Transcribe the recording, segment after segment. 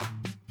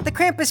The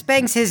Krampus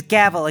bangs his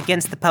gavel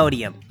against the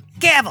podium.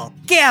 Gavel!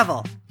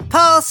 Gavel!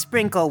 Paul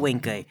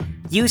Sprinklewinkle,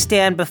 you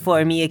stand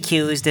before me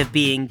accused of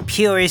being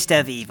purest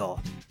of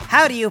evil.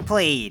 How do you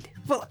plead?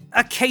 Well,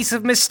 a case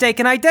of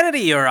mistaken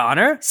identity, Your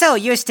Honor. So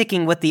you're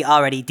sticking with the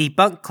already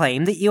debunked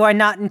claim that you are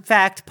not in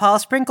fact Paul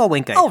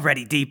Sprinklewinkle.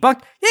 Already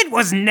debunked? It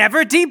was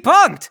never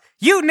debunked!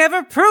 You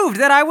never proved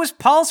that I was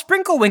Paul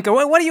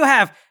Sprinklewinkle. What do you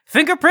have?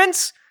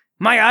 Fingerprints?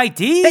 My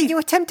ID? That you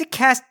attempt to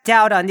cast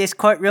doubt on this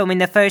courtroom in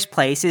the first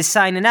place is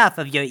sign enough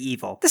of your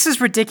evil. This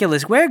is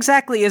ridiculous. Where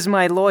exactly is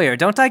my lawyer?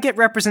 Don't I get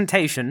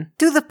representation?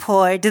 Do the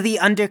poor, do the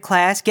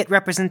underclass get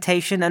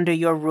representation under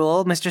your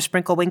rule, Mr.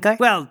 Sprinklewinkle?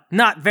 Well,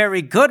 not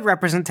very good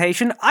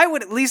representation. I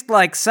would at least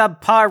like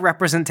subpar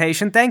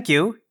representation, thank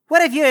you.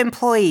 What of your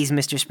employees,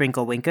 Mr.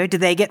 Sprinklewinkle? Do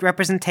they get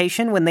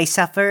representation when they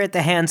suffer at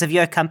the hands of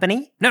your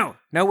company? No,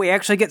 we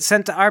actually get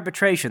sent to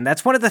arbitration.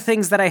 That's one of the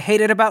things that I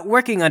hated about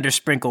working under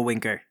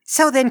Sprinklewinkle.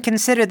 So then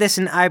consider this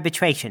an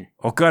arbitration.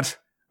 Oh God,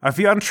 are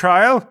we on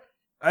trial?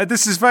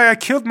 This is why I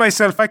killed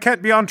myself. I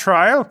can't be on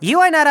trial. You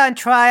are not on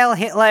trial,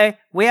 Hitler.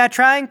 We are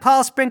trying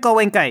Paul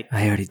Sprinklewinkle.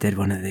 I already did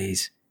one of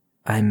these.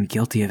 I'm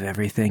guilty of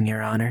everything,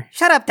 Your Honor.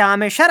 Shut up,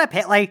 Dahmer. Shut up,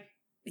 Hitler.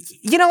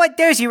 You know what?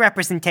 There's your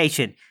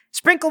representation.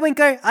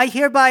 Sprinklewinkle, I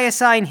hereby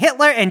assign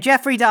Hitler and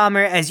Jeffrey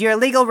Dahmer as your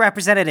legal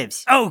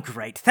representatives. Oh,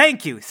 great.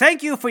 Thank you.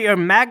 Thank you for your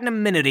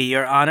magnanimity,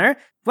 Your Honor.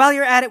 While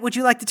you're at it, would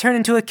you like to turn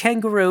into a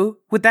kangaroo?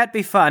 Would that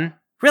be fun?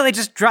 Really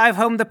just drive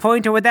home the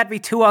point, or would that be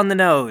too on the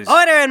nose?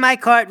 Order in my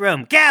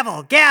courtroom.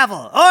 Gavel,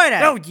 gavel, order.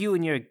 Oh, you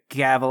and your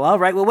gavel. All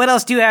right, well, what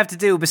else do you have to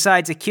do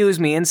besides accuse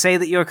me and say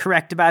that you're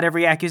correct about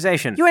every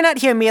accusation? You are not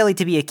here merely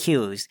to be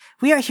accused.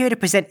 We are here to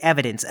present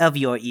evidence of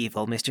your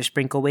evil, Mr.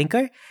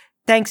 Sprinklewinkle.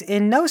 Thanks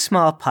in no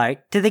small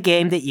part to the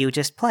game that you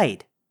just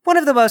played. One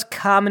of the most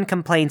common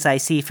complaints I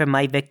see from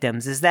my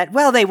victims is that,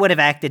 well, they would have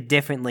acted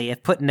differently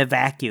if put in a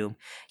vacuum,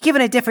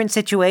 given a different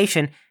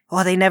situation,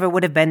 or they never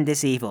would have been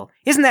this evil.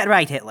 Isn't that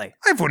right, Hitler?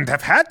 I wouldn't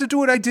have had to do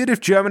what I did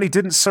if Germany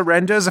didn't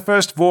surrender as the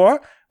first war.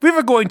 We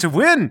were going to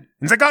win,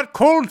 and I got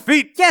cold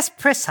feet. Yes,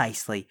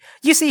 precisely.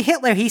 You see,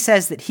 Hitler, he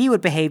says that he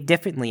would behave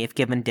differently if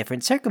given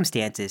different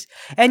circumstances,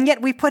 and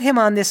yet we put him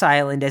on this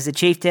island as a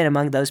chieftain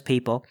among those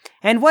people.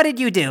 And what did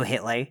you do,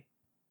 Hitler?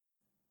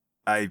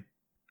 I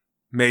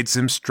made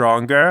them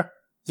stronger.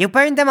 You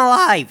burned them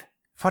alive.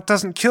 What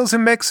doesn't kill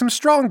them makes them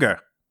stronger.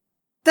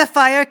 The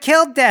fire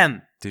killed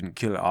them. Didn't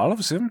kill all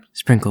of them.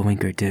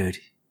 Sprinklewinkle, dude,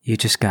 you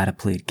just gotta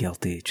plead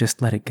guilty.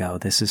 Just let it go.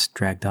 This has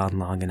dragged on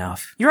long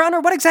enough. Your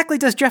Honor, what exactly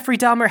does Jeffrey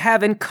Dahmer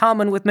have in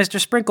common with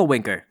Mr.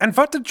 Sprinklewinkle? And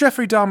what did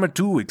Jeffrey Dahmer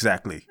do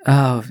exactly?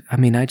 Oh,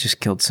 I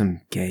just killed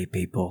some gay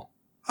people.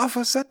 Oh,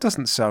 that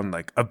doesn't sound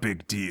like a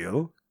big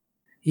deal.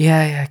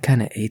 Yeah, I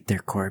kinda ate their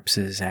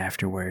corpses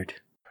afterward.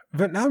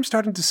 But now I'm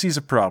starting to see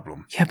the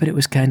problem. Yeah, but it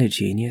was kind of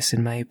genius,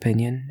 in my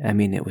opinion.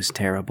 It was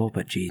terrible,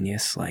 but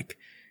genius. Like,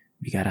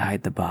 you gotta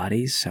hide the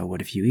bodies, so what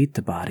if you eat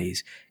the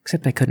bodies?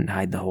 Except I couldn't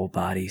hide the whole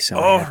body, so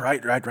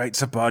right,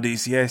 the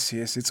bodies, yes.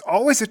 It's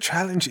always a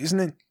challenge, isn't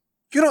it?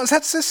 You know,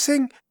 that's the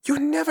thing. You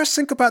never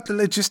think about the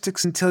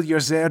logistics until you're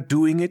there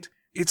doing it.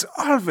 It's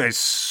always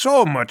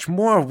so much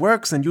more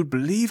work than you'd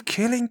believe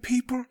killing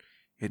people.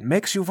 It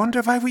makes you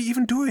wonder why we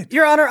even do it.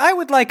 Your Honor, I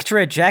would like to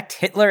reject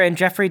Hitler and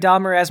Jeffrey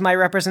Dahmer as my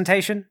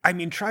representation.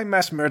 Try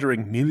mass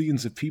murdering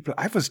millions of people.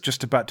 I was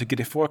just about to get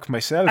a fork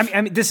myself.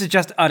 This is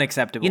just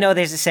unacceptable. You know,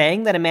 there's a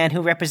saying that a man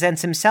who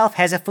represents himself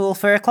has a fool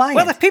for a client.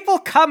 Well, if people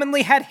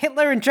commonly had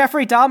Hitler and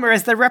Jeffrey Dahmer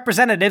as their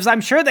representatives, I'm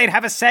sure they'd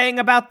have a saying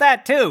about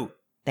that, too.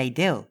 They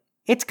do.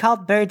 It's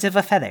called birds of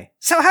a feather.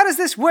 So how does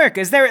this work?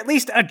 Is there at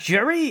least a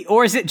jury,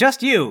 or is it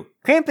just you?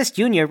 Krampus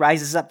Jr.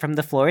 rises up from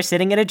the floor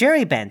sitting at a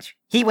jury bench.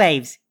 He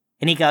waves.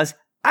 And he goes,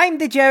 I'm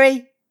the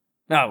jury.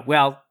 Oh,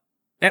 well,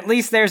 at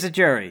least there's a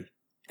jury.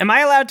 Am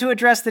I allowed to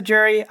address the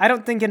jury? I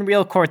don't think in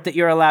real court that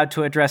you're allowed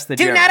to address the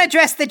jury. Do not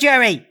address the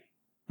jury!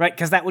 Right,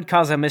 because that would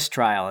cause a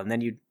mistrial, and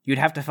then you'd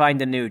have to find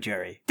a new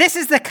jury. This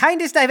is the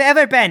kindest I've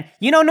ever been.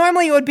 You know,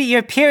 normally it would be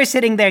your peers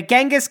sitting there,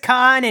 Genghis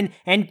Khan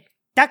and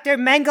Dr.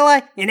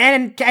 Mengele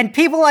and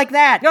people like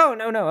that. No,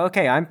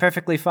 okay, I'm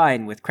perfectly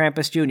fine with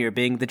Krampus Jr.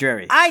 being the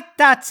jury. I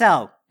thought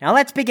so. Now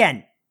let's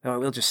begin. Or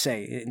we'll just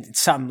say, in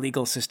some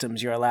legal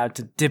systems, you're allowed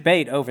to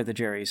debate over the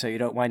jury, so you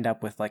don't wind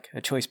up with,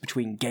 a choice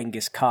between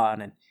Genghis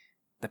Khan and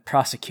the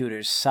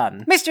prosecutor's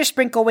son. Mr.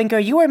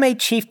 Sprinklewinkle, you were made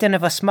chieftain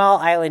of a small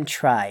island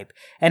tribe,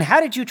 and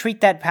how did you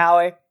treat that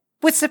power?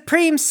 With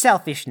supreme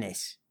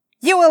selfishness.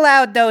 You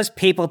allowed those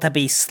people to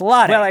be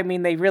slaughtered.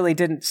 Well, they really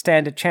didn't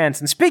stand a chance.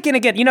 And speaking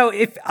again,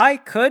 if I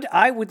could,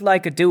 I would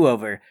like a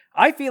do-over.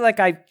 I feel like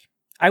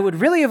I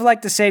would really have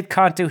liked to save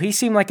Kantu. He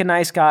seemed like a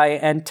nice guy,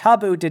 and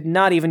Tabu did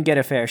not even get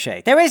a fair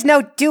shake. There is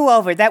no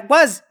do-over. That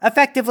was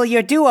effectively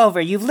your do-over.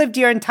 You've lived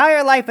your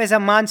entire life as a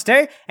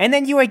monster, and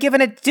then you were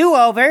given a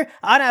do-over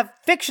on a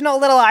fictional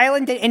little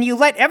island, and you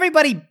let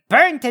everybody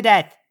burn to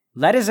death.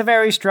 Let is a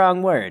very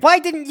strong word. Why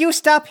didn't you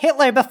stop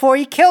Hitler before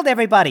he killed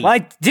everybody? Well,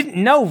 I didn't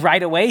know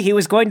right away he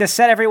was going to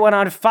set everyone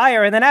on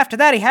fire, and then after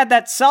that he had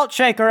that salt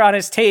shaker on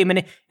his team,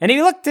 and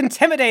he looked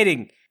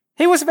intimidating.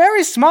 He was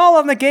very small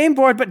on the game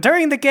board, but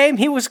during the game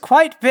he was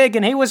quite big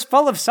and he was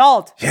full of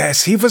salt.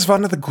 Yes, he was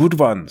one of the good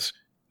ones.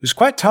 He was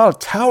quite tall,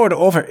 towered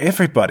over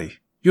everybody.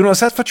 You know,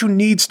 that's what you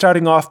need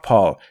starting off,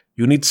 Paul.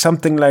 You need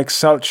something like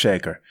Salt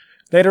Shaker.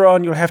 Later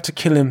on, you'll have to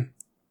kill him.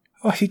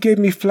 Oh, he gave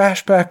me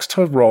flashbacks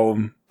to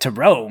Rome. To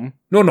Rome?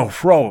 No,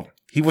 Rome.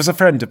 He was a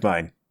friend of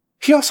mine.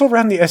 He also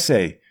ran the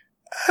SA.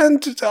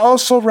 And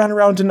also ran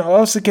around in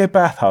all the gay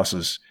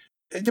bathhouses.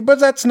 But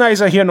that's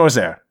neither here nor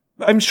there.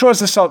 I'm sure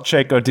the Salt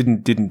Shaker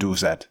didn't do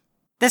that.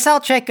 The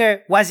Salt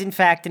Shaker was in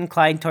fact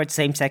inclined towards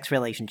same-sex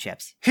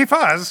relationships. He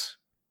was?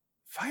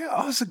 Why are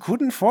all the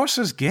good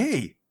enforcers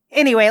gay?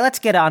 Anyway, let's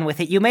get on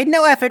with it. You made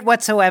no effort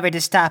whatsoever to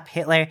stop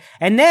Hitler,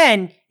 and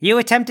then you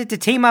attempted to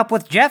team up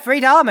with Jeffrey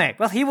Dahmer.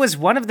 Well, he was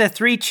one of the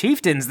 3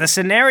 chieftains. The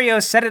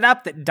scenario set it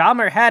up that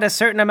Dahmer had a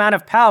certain amount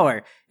of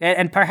power,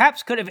 and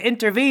perhaps could have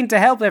intervened to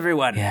help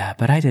everyone. Yeah,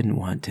 but I didn't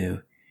want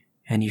to.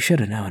 And you should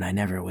have known I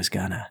never was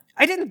gonna.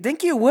 I didn't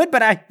think you would,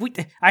 but I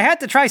had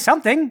to try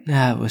something.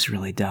 It was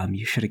really dumb.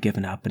 You should have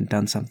given up and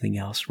done something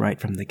else right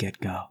from the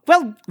get-go.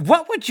 Well,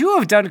 what would you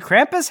have done,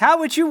 Krampus? How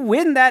would you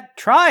win that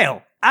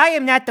trial? I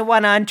am not the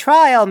one on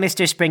trial,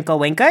 Mr.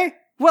 Sprinklewinker.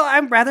 Well,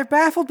 I'm rather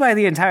baffled by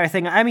the entire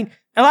thing. I mean,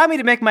 allow me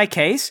to make my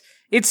case.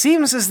 It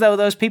seems as though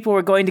those people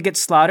were going to get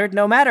slaughtered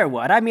no matter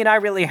what. I mean, I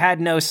really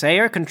had no say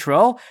or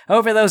control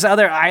over those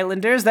other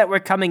islanders that were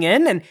coming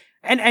in,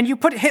 and you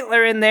put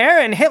Hitler in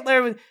there, and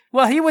Hitler,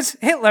 well, he was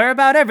Hitler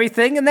about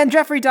everything, and then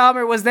Jeffrey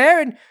Dahmer was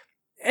there,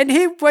 and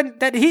he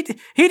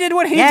did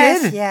what he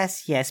did.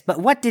 Yes,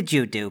 but what did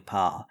you do,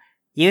 Paul?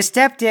 You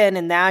stepped in,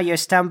 and now you're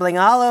stumbling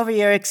all over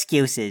your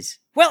excuses.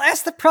 Well,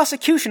 as the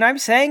prosecution, I'm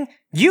saying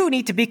you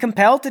need to be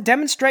compelled to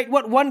demonstrate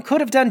what one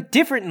could have done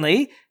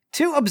differently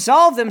to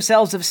absolve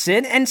themselves of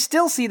sin and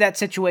still see that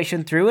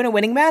situation through in a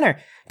winning manner.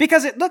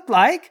 Because it looked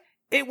like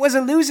it was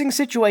a losing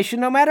situation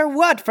no matter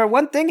what. For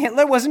one thing,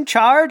 Hitler was in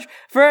charge.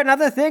 For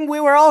another thing, we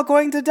were all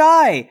going to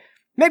die.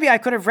 Maybe I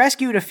could have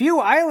rescued a few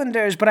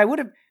islanders, but I would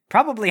have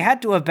probably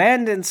had to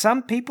abandon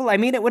some people. I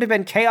mean, it would have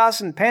been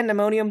chaos and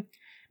pandemonium.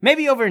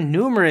 Maybe over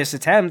numerous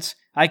attempts,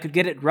 I could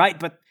get it right,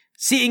 but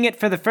seeing it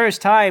for the first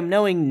time,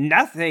 knowing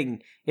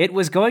nothing, it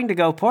was going to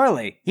go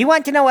poorly. You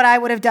want to know what I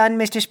would have done,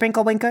 Mr.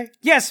 Sprinklewinker?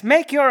 Yes,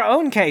 make your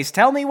own case.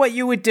 Tell me what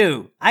you would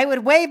do. I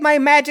would wave my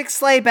magic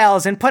sleigh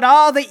bells and put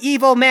all the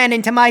evil men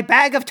into my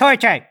bag of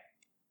torture.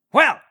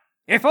 Well,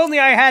 if only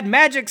I had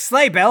magic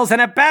sleigh bells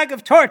and a bag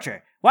of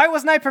torture. Why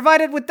wasn't I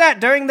provided with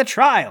that during the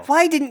trial?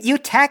 Why didn't you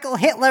tackle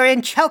Hitler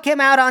and choke him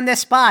out on the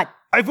spot?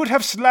 I would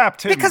have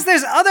slapped him. Because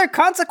there's other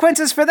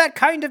consequences for that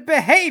kind of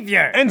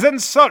behavior. And then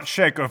Salt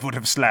Shaker would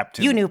have slapped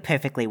him. You knew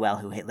perfectly well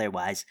who Hitler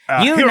was.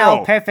 You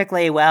know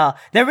perfectly well.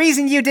 The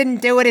reason you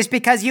didn't do it is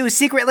because you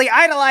secretly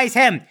idolize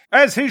him.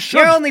 As he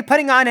should. You're only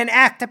putting on an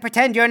act to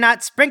pretend you're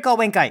not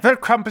Sprinklewinker. Well,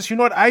 Krampus, you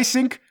know what I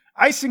think?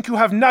 I think you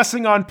have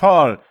nothing on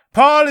Paul.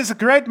 Paul is a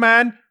great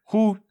man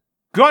who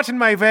got in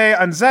my way,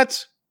 and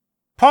that's...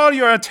 Paul,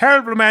 you're a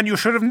terrible man. You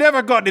should have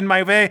never gotten in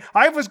my way.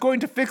 I was going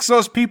to fix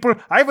those people.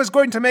 I was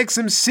going to make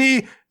them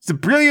see the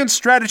brilliant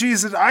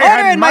strategies that I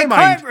had in my mind. Order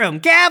in my courtroom.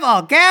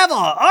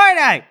 Gavel.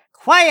 Order.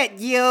 Quiet,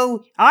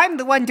 you. I'm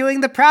the one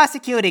doing the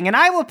prosecuting, and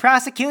I will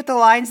prosecute the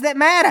lines that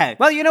matter.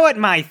 Well, you know what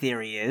my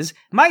theory is?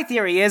 My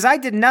theory is I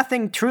did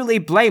nothing truly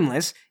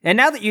blameless, and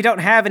now that you don't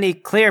have any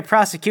clear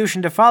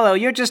prosecution to follow,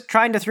 you're just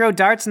trying to throw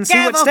darts and see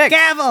what sticks.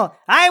 Gavel!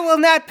 I will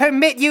not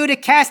permit you to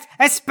cast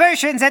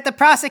aspersions at the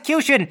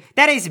prosecution.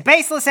 That is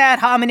baseless ad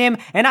hominem,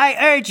 and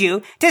I urge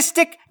you to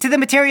stick to the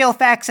material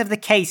facts of the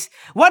case.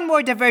 One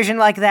more diversion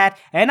like that,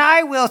 and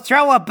I will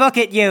throw a book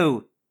at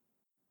you.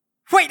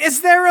 Wait,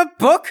 is there a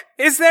book?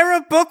 Is there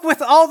a book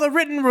with all the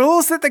written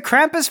rules that the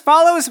Krampus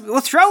follows? Well,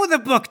 throw the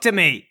book to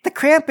me! The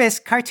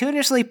Krampus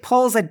cartoonishly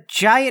pulls a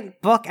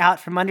giant book out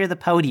from under the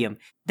podium.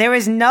 There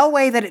is no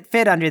way that it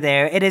fit under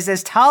there. It is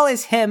as tall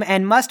as him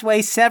and must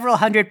weigh several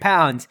hundred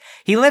pounds.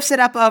 He lifts it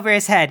up over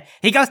his head.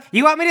 He goes,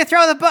 "You want me to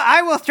throw the book?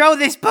 I will throw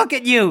this book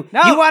at you.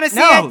 No, you want to see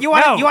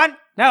it?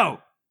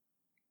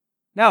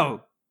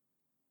 No.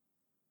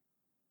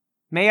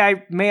 May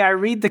I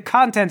read the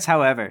contents,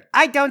 however?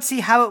 I don't see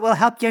how it will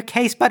help your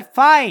case, but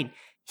fine.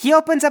 He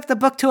opens up the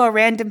book to a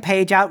random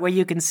page out where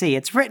you can see.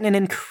 It's written in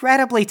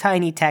incredibly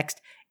tiny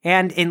text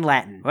and in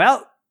Latin.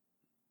 Well,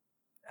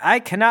 I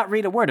cannot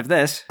read a word of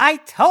this. I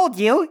told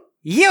you!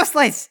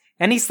 Useless!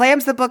 And he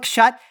slams the book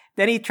shut.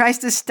 Then he tries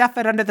to stuff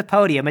it under the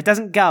podium. It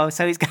doesn't go,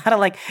 so he's got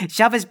to,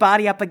 shove his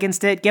body up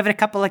against it, give it a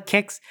couple of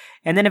kicks,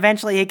 and then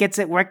eventually he gets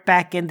it worked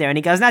back in there. And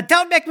he goes, "Now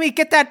don't make me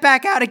get that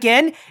back out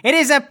again! It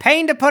is a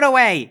pain to put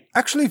away!"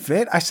 Actually,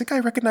 wait, I think I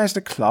recognize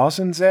the clause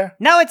in there.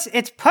 No,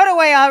 it's put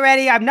away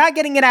already. I'm not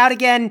getting it out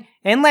again,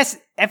 unless,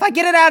 if I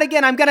get it out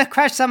again, I'm gonna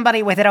crush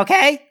somebody with it,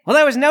 okay? Well,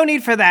 there was no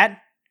need for that.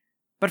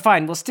 But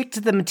fine, we'll stick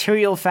to the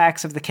material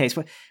facts of the case.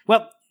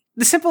 Well,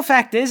 the simple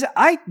fact is,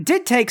 I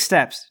did take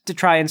steps to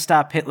try and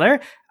stop Hitler.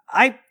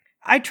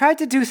 I tried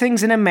to do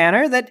things in a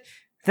manner that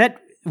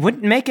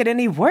wouldn't make it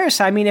any worse.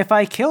 I mean, if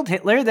I killed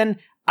Hitler, then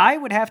I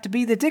would have to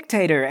be the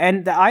dictator,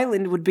 and the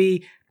island would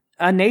be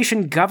a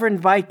nation governed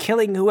by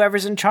killing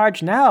whoever's in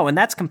charge now, and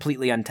that's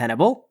completely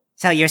untenable.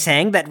 So you're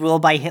saying that rule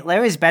by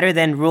Hitler is better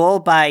than rule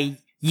by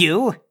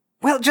you?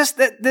 Well, just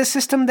the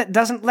system that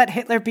doesn't let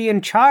Hitler be in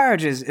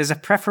charge is a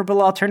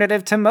preferable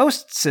alternative to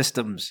most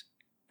systems.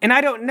 And I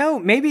don't know,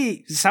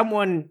 maybe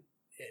someone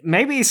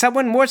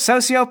more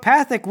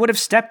sociopathic would have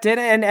stepped in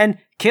and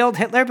killed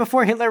Hitler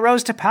before Hitler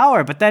rose to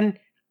power, but then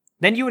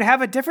you would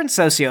have a different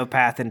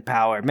sociopath in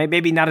power.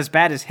 Maybe not as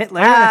bad as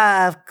Hitler.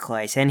 Ah, of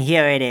course, and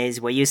here it is,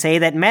 where you say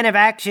that men of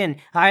action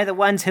are the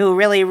ones who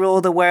really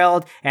rule the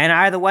world and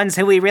are the ones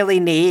who we really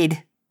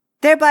need.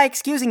 Thereby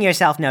excusing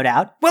yourself, no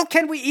doubt. Well,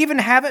 can we even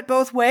have it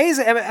both ways?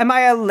 Am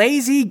I a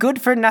lazy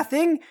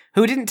good-for-nothing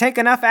who didn't take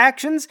enough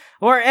actions?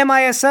 Or am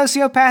I a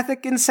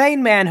sociopathic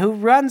insane man who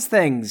runs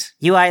things?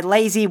 You are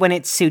lazy when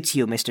it suits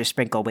you, Mr.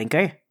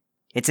 Sprinklewinker.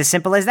 It's as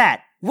simple as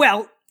that.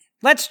 Well,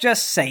 let's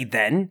just say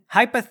then,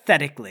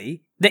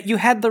 hypothetically, that you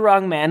had the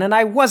wrong man and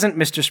I wasn't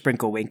Mr.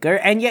 Sprinklewinker,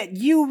 and yet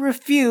you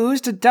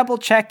refused to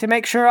double-check to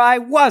make sure I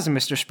was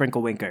Mr.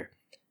 Sprinklewinker.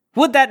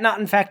 Would that not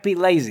in fact be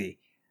lazy?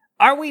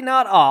 Are we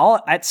not all,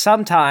 at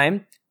some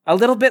time, a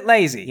little bit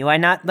lazy? You are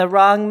not the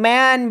wrong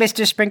man,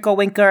 Mr.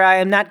 Sprinklewinker. I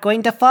am not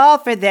going to fall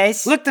for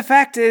this. Look, the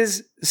fact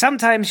is,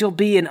 sometimes you'll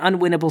be in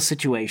unwinnable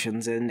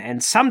situations,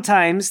 and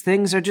sometimes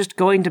things are just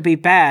going to be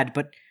bad,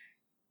 but,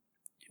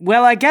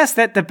 well, I guess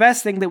that the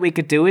best thing that we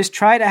could do is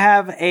try to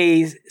have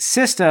a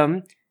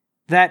system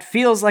that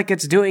feels like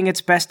it's doing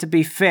its best to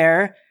be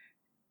fair,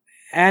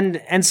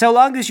 and so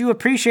long as you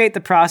appreciate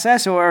the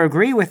process or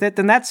agree with it,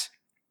 then that's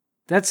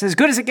as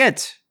good as it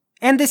gets.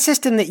 And the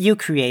system that you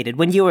created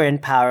when you were in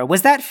power,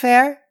 was that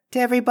fair to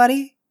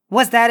everybody?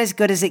 Was that as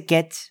good as it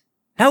gets?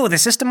 No, the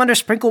system under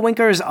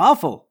Sprinklewinker is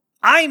awful.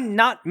 I'm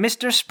not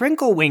Mr.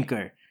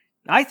 Sprinklewinker.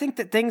 I think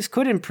that things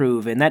could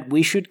improve and that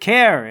we should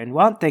care and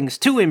want things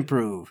to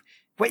improve.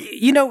 Well,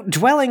 you know,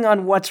 dwelling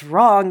on what's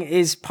wrong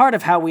is part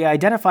of how we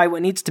identify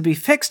what needs to be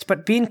fixed,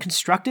 but being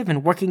constructive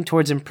and working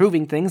towards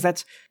improving things,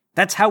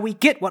 that's how we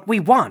get what we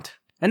want.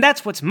 And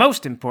that's what's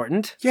most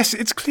important. Yes,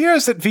 it's clear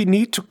that we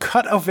need to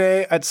cut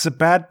away at the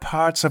bad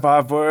parts of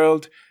our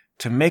world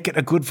to make it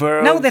a good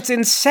world. No, that's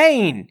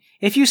insane.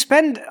 If you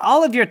spend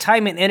all of your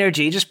time and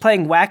energy just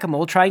playing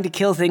whack-a-mole trying to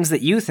kill things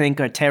that you think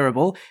are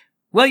terrible,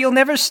 well, you'll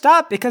never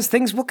stop because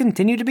things will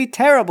continue to be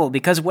terrible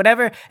because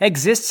whatever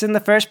exists in the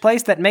first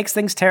place that makes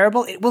things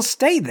terrible, it will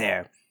stay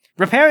there.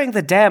 Repairing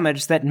the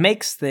damage that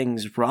makes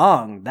things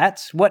wrong,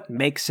 that's what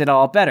makes it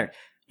all better.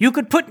 You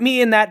could put me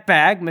in that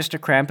bag, Mr.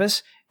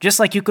 Krampus, just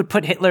like you could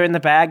put Hitler in the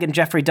bag and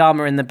Jeffrey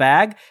Dahmer in the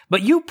bag,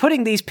 but you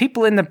putting these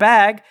people in the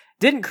bag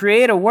didn't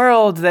create a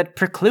world that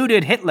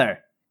precluded Hitler.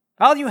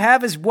 All you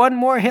have is one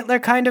more Hitler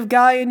kind of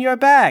guy in your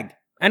bag.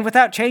 And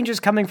without changes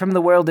coming from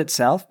the world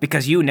itself,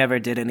 because you never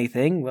did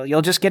anything, well,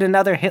 you'll just get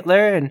another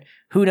Hitler and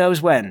who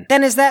knows when.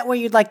 Then is that where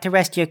you'd like to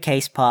rest your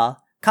case,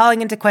 Paul?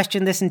 Calling into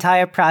question this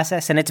entire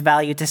process and its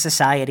value to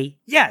society?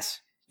 Yes.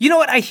 You know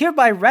what? I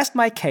hereby rest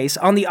my case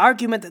on the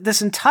argument that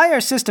this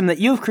entire system that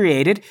you've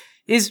created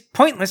is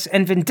pointless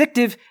and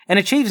vindictive and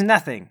achieves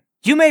nothing.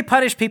 You may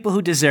punish people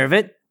who deserve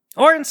it,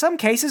 or in some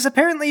cases,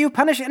 apparently you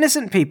punish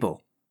innocent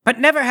people. But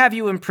never have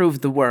you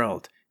improved the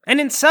world.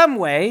 And in some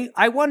way,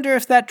 I wonder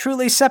if that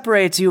truly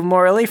separates you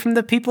morally from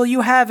the people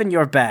you have in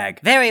your bag.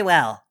 Very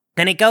well.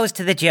 Then it goes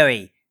to the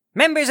jury.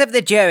 Members of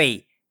the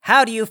jury,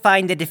 how do you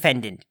find the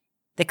defendant?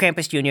 The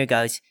Krampus Jr.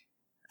 goes,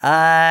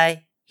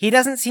 he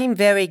doesn't seem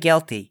very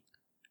guilty.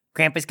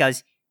 Krampus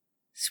goes,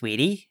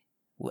 Sweetie,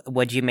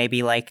 would you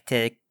maybe like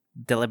to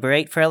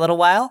deliberate for a little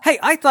while? Hey,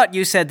 I thought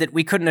you said that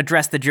we couldn't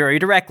address the jury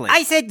directly.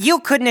 I said you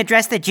couldn't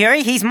address the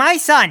jury. He's my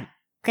son.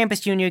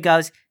 Krampus Jr.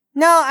 goes,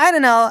 No, I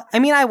don't know. I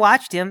mean, I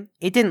watched him.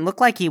 It didn't look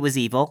like he was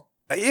evil.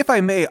 If I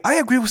may, I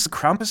agree with the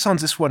Krampus on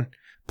this one.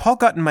 Paul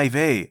got in my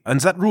way,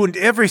 and that ruined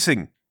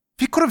everything.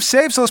 We could have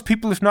saved those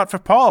people if not for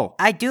Paul.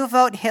 I do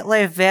vote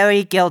Hitler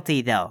very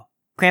guilty, though.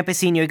 Krampus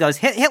Sr. goes,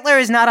 Hitler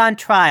is not on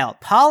trial.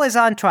 Paul is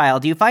on trial.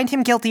 Do you find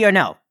him guilty or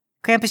no?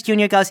 Krampus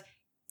Jr. goes,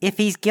 If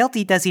he's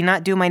guilty, does he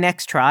not do my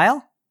next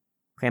trial?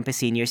 Krampus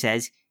Sr.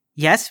 says,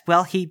 Yes,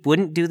 well, he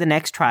wouldn't do the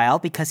next trial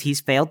because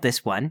he's failed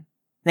this one.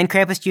 Then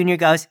Krampus Jr.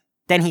 goes,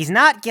 Then he's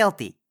not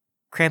guilty.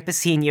 Krampus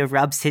Sr.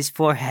 rubs his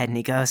forehead and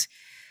he goes,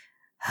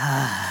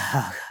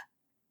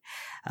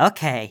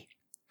 Okay.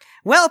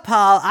 Well,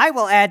 Paul, I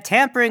will add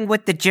tampering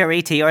with the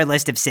jury to your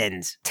list of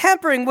sins.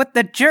 Tampering with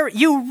the jury?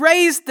 You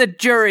raised the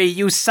jury,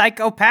 you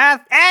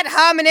psychopath! Ad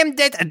hominem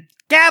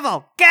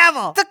gavel!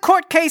 Gavel! The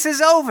court case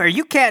is over.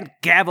 You can't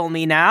gavel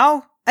me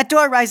now. A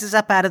door rises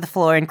up out of the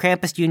floor and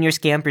Krampus Jr.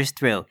 scampers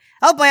through.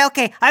 Oh boy,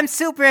 okay, I'm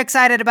super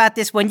excited about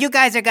this one. You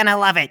guys are gonna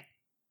love it.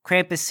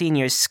 Krampus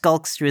Sr.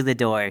 skulks through the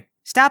door,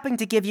 stopping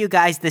to give you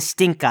guys the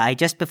stink eye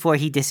just before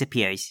he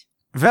disappears.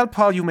 Well,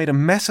 Paul, you made a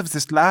mess of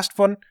this last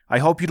one. I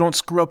hope you don't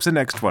screw up the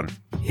next one.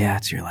 Yeah,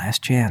 it's your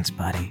last chance,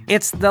 buddy.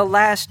 It's the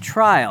last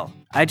trial.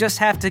 I just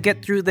have to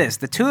get through this.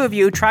 The two of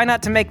you try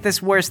not to make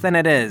this worse than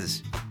it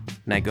is.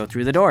 And I go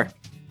through the door.